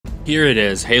Here it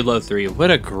is, Halo 3.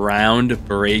 What a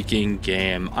groundbreaking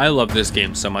game. I love this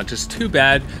game so much. It's too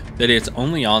bad that it's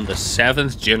only on the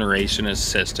 7th generation of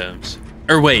systems.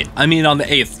 Or wait, I mean on the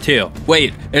 8th too.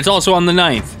 Wait, it's also on the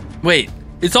 9th. Wait,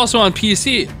 it's also on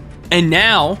PC. And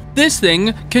now, this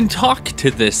thing can talk to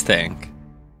this thing.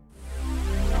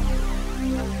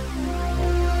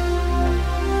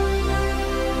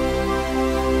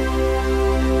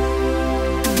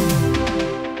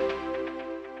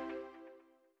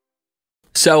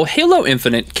 So Halo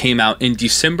Infinite came out in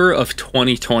December of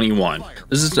 2021.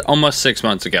 This is almost 6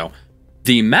 months ago.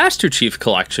 The Master Chief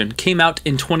Collection came out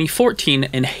in 2014,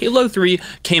 and Halo 3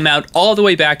 came out all the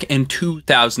way back in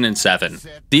 2007.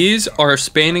 These are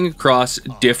spanning across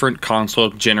different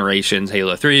console generations,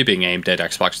 Halo 3 being aimed at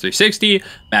Xbox 360,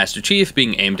 Master Chief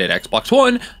being aimed at Xbox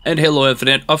One, and Halo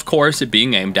Infinite, of course,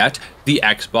 being aimed at the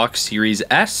Xbox Series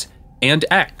S and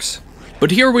X. But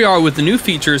here we are with the new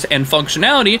features and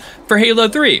functionality for Halo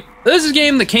 3. This is a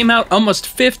game that came out almost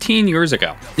 15 years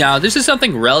ago. Now, this is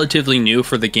something relatively new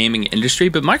for the gaming industry,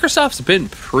 but Microsoft's been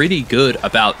pretty good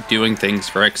about doing things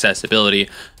for accessibility.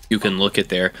 You can look at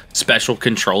their special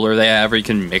controller they have, where you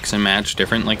can mix and match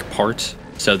different parts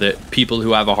so that people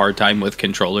who have a hard time with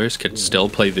controllers can still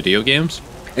play video games.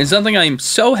 And something I'm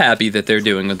so happy that they're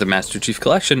doing with the Master Chief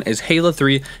Collection is Halo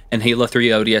 3 and Halo 3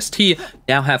 ODST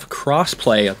now have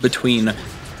crossplay between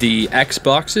the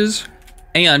Xboxes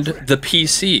and the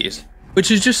PCs,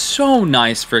 which is just so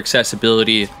nice for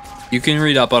accessibility. You can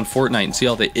read up on Fortnite and see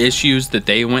all the issues that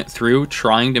they went through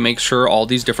trying to make sure all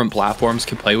these different platforms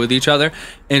can play with each other,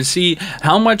 and see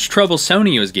how much trouble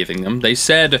Sony was giving them. They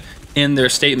said in their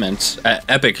statements,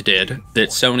 Epic did, that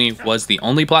Sony was the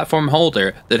only platform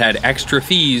holder that had extra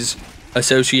fees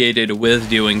associated with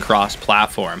doing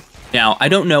cross-platform. Now, I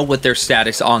don't know what their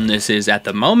status on this is at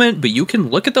the moment, but you can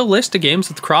look at the list of games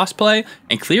with crossplay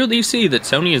and clearly see that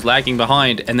Sony is lagging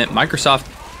behind and that Microsoft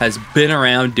has been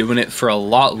around doing it for a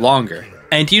lot longer.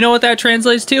 And do you know what that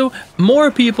translates to?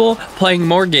 More people playing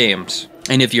more games.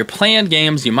 And if you're playing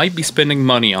games, you might be spending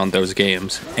money on those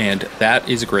games, and that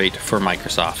is great for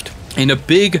Microsoft. And a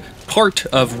big part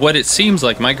of what it seems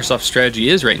like Microsoft's strategy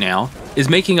is right now is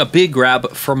making a big grab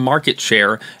for market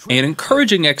share, and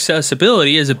encouraging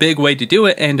accessibility is a big way to do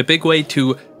it, and a big way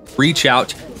to reach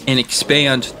out and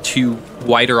expand to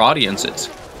wider audiences.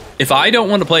 If I don't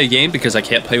want to play a game because I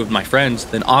can't play with my friends,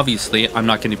 then obviously I'm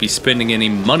not going to be spending any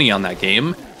money on that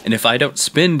game. And if I don't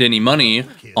spend any money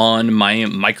on my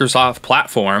Microsoft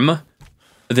platform,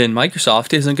 then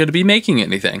Microsoft isn't going to be making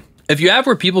anything. If you have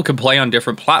where people can play on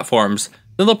different platforms,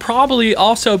 then they'll probably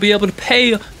also be able to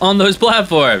pay on those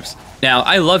platforms. Now,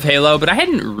 I love Halo, but I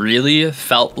hadn't really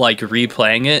felt like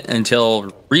replaying it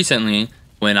until recently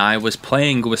when I was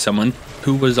playing with someone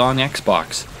who was on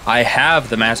Xbox. I have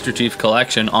the Master Chief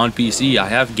Collection on PC, I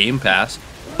have Game Pass,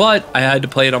 but I had to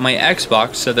play it on my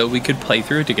Xbox so that we could play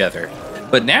through together.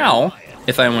 But now,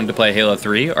 if I wanted to play Halo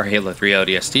 3 or Halo 3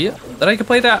 ODST, then I could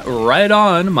play that right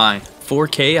on my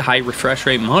 4K high refresh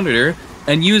rate monitor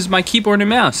and use my keyboard and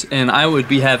mouse, and I would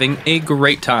be having a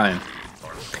great time.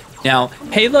 Now,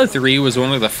 Halo 3 was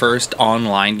one of the first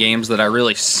online games that I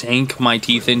really sank my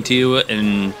teeth into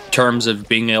in terms of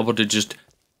being able to just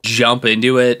jump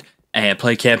into it and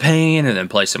play campaign and then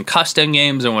play some custom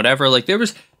games and whatever.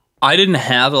 I didn't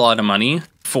have a lot of money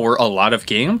for a lot of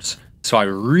games, so I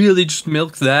really just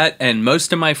milked that, and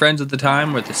most of my friends at the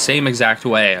time were the same exact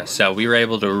way, so we were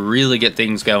able to really get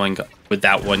things going with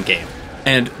that one game.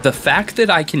 And the fact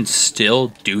that I can still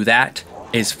do that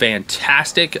is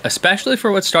fantastic, especially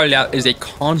for what started out as a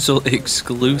console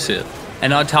exclusive.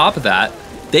 And on top of that,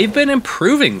 they've been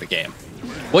improving the game.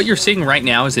 What you're seeing right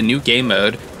now is a new game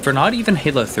mode for not even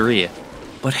Halo 3,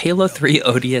 but Halo 3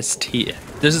 ODST.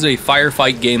 This is a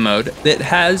firefight game mode that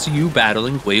has you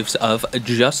battling waves of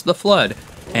just the Flood.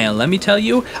 And let me tell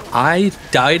you, I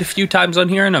died a few times on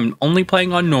here and I'm only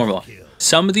playing on normal.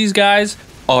 Some of these guys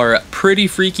are pretty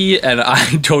freaky and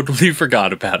I totally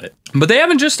forgot about it. But they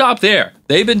haven't just stopped there.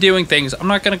 They've been doing things. I'm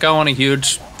not going to go on a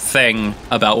huge thing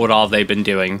about what all they've been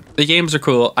doing. The games are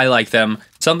cool. I like them.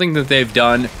 Something that they've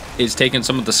done is taken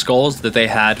some of the skulls that they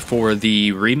had for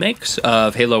the remakes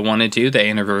of Halo 1 and 2, the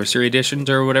anniversary editions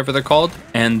or whatever they're called,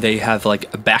 and they have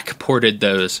backported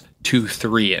those to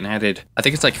 3 and added, I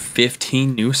think it's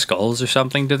 15 new skulls or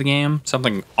something to the game.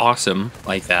 Something awesome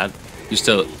like that. You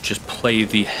still just play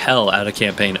the hell out of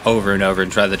campaign over and over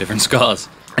and try the different skulls.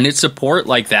 And it's support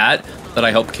like that that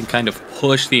I hope can kind of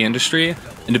push the industry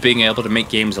into being able to make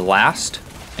games last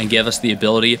and give us the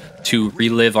ability to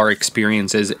relive our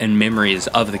experiences and memories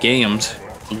of the games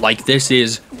like this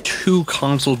is 2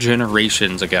 console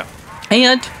generations ago.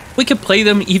 And we can play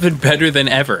them even better than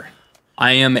ever.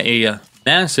 I am a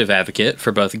massive advocate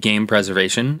for both game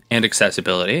preservation and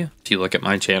accessibility. If you look at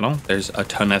my channel, there's a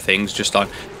ton of things just on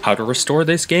how to restore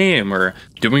this game, or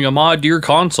doing a mod to your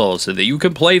console so that you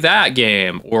can play that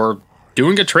game, or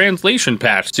doing a translation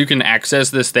patch so you can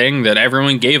access this thing that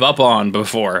everyone gave up on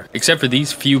before, except for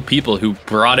these few people who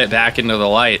brought it back into the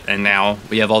light, and now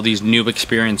we have all these new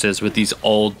experiences with these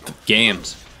old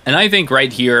games. And I think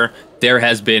right here, there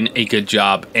has been a good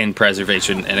job in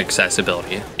preservation and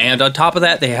accessibility. And on top of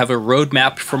that, they have a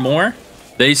roadmap for more.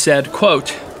 They said,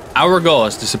 quote, "Our goal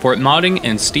is to support modding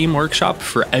and Steam Workshop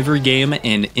for every game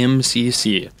in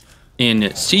MCC.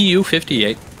 In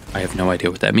CU58, I have no idea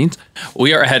what that means,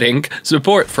 we are adding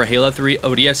support for Halo 3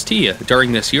 ODST.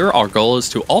 During this year, our goal is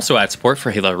to also add support for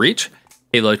Halo Reach,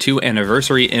 Halo 2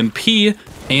 Anniversary MP,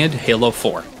 and Halo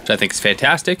 4, which I think is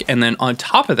fantastic. And then on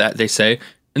top of that, they say,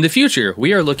 in the future,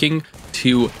 we are looking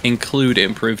to include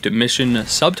improved mission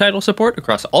subtitle support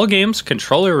across all games,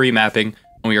 controller remapping,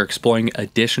 and we are exploring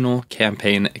additional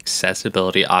campaign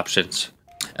accessibility options."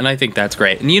 And I think that's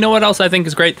great. And you know what else I think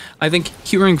is great? I think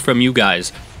hearing from you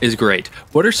guys is great.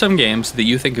 What are some games that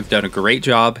you think have done a great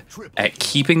job at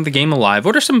keeping the game alive?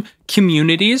 What are some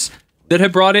communities that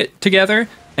have brought it together?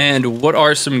 And what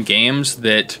are some games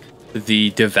that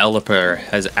the developer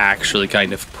has actually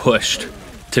kind of pushed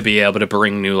to be able to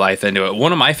bring new life into it?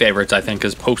 One of my favorites, I think,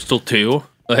 is Postal 2.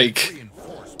 Like,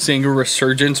 seeing a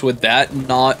resurgence with that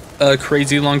not a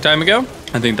crazy long time ago.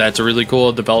 I think that's a really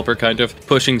cool developer kind of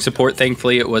pushing support.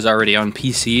 Thankfully, it was already on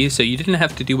PC, so you didn't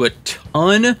have to do a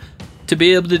ton to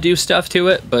be able to do stuff to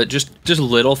it, but just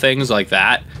little things like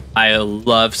that. I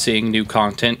love seeing new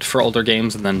content for older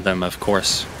games, and then them, of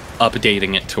course,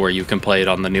 updating it to where you can play it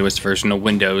on the newest version of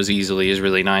Windows easily is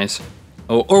really nice.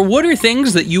 Or what are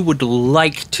things that you would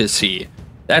like to see?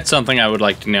 That's something I would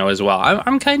like to know as well.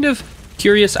 I'm kind of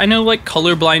curious. I know like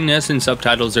color blindness and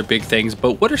subtitles are big things,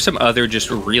 but what are some other just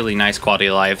really nice quality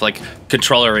of life? Like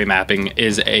controller remapping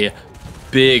is a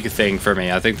big thing for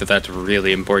me. I think that that's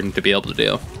really important to be able to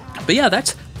do. But yeah,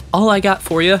 that's all I got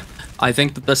for you. I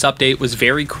think that this update was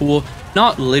very cool,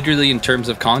 not literally in terms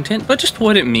of content, but just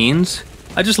what it means.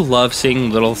 I just love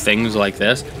seeing little things like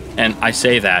this, and I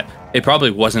say that it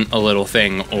probably wasn't a little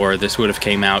thing, or this would have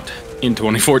came out in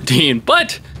 2014,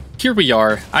 but here we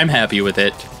are. I'm happy with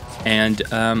it, and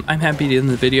I'm happy to end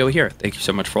the video here. Thank you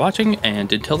so much for watching,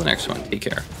 and until the next one, take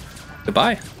care.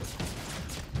 Goodbye.